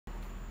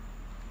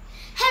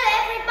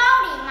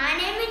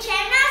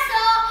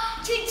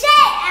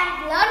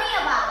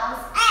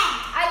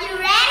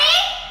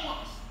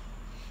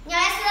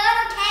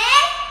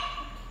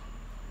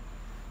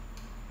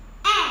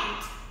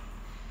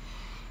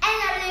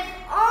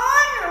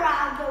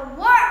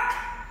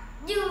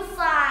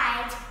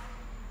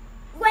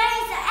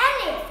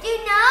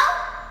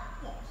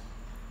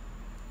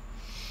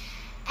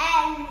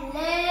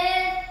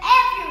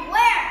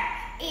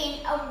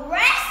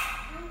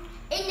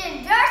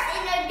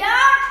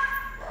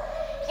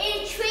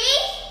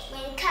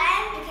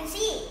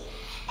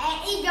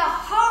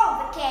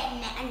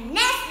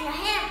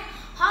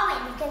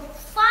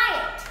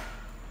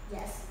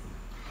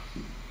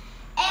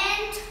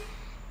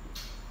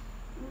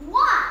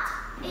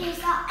is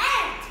an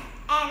ant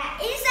and an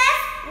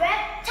insect,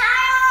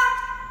 reptile,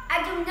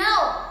 I don't know.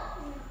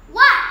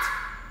 What?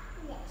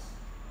 Yes.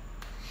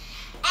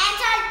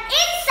 Ants are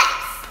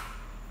insects.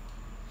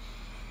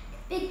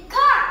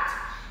 Because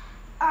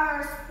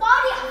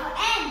body of an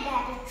ant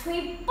that is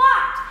 3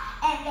 parts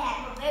and that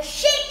have a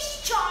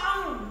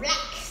strong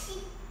black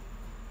sheep.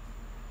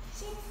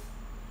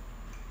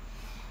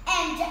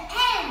 And the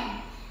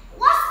ant,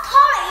 what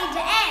color is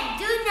the ant?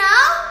 Do you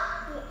know?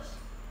 Yes.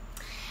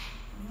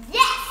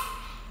 Yes.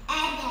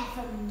 Ant have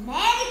a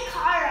many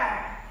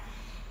colors.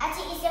 I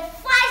think it's the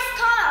 5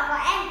 color of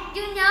an ant. Do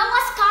you know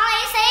what color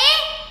is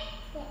it?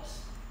 Yes.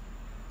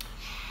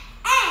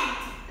 Ant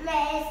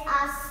wears a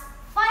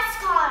 5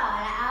 color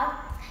like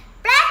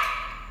black,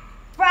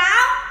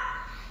 brown,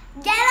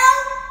 yellow,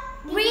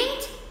 green,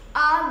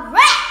 or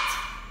red.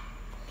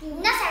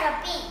 Not like a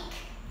pink.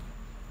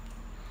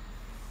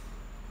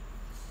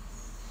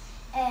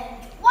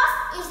 And what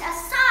is a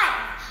sign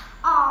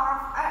of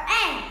an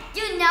ant? Do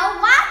you know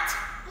what?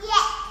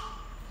 Yes.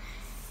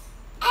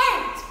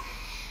 Ants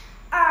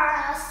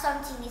are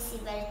something is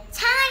very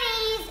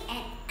tiny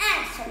and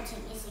ants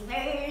something is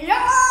very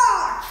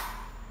large.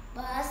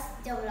 But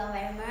don't know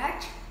very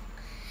much.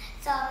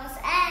 Some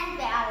ants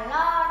they are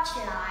large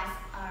like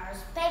a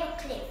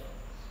paperclip.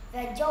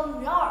 They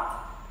don't large.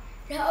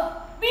 They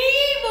are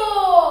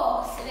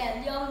people. So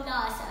they don't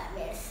nice like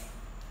this.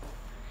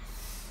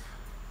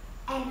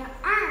 And the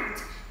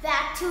ants, they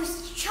are too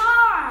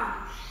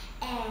strong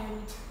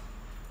and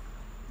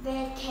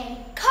they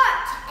can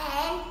cut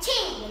and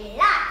think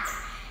like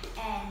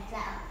and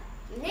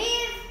they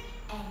live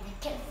and they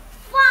can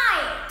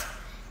fight.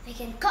 They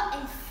can cut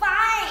and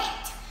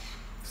fight.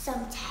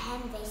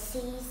 Sometimes they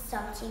see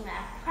something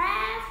like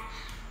crabs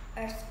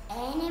or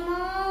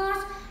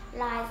animals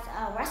like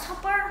a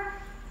grasshopper.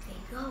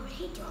 They go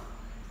little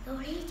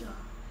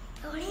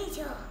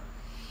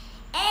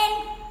and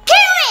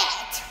kill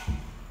it.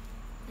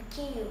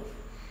 Kill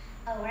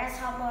a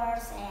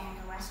grasshoppers and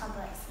the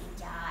grasshoppers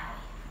die.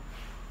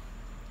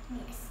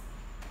 Yes.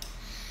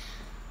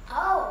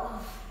 Oh.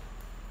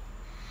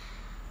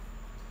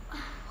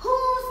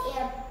 Who's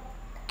an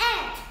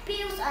ant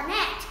builds a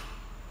net?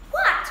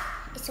 What?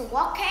 It's a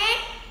walker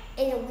ant,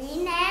 it's a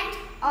winged ant,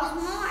 or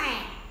small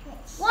ant?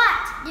 Yes.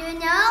 What? Do you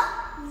know?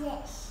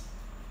 Yes.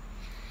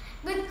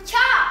 Good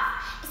job.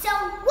 It's a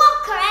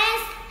walker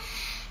ant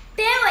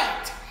build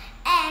it,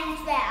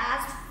 and there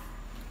are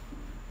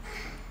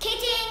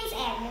kittens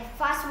and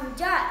fast some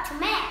dirt to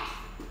make.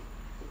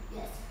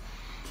 Yes.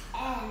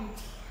 And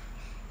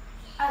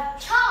a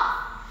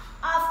chop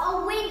of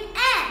a winged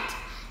ant.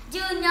 Do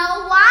you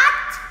know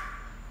what?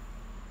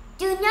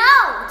 Do you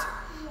know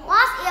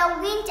what a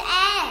winged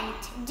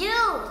ant do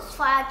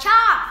for a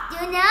chop?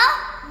 Do you know?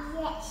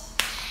 Yes.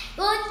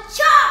 Good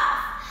job.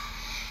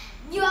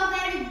 You are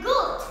very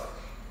good.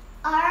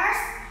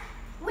 Earth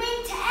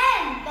winged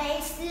ant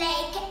base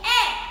lake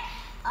egg.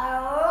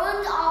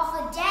 Around of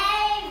the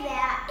day they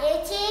are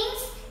eating,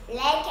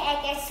 lake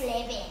egg and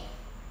sleeping.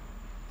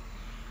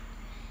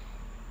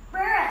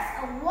 Birds,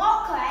 a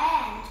walker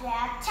ant, they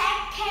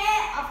take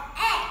care of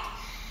egg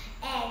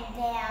and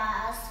they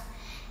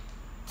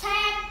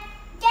take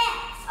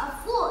gets of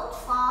food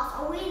for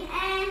a winged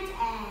ant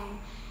and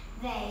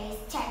they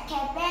take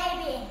care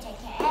baby and take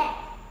care egg.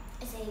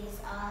 This is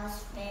a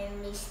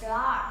very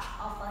large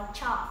of a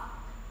chop.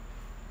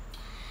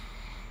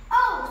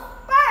 Oh,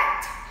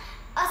 bird!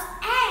 As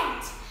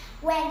ant,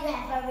 when you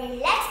have a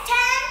relaxed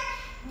time,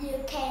 you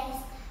can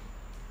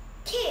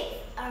keep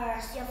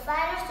your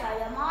fathers or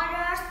your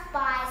mothers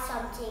buy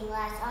something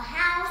like a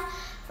house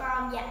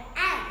from your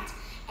ant,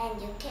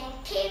 and you can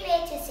keep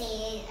it to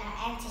see an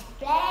ant's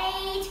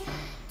blade,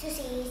 to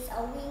see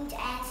a winged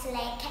ant's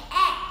like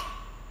egg.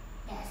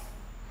 Yes.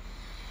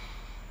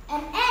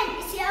 An ant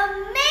is an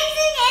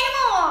amazing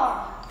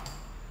animal.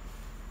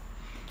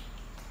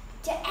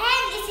 The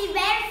ant is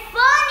very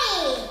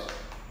funny.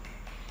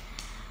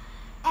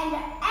 And the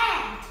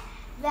ant,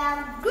 the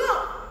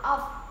group of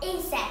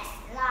insects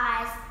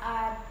like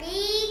a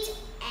bee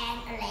and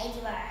a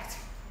ladybird.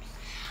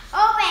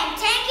 Oh, and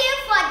thank you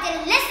for the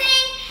listening.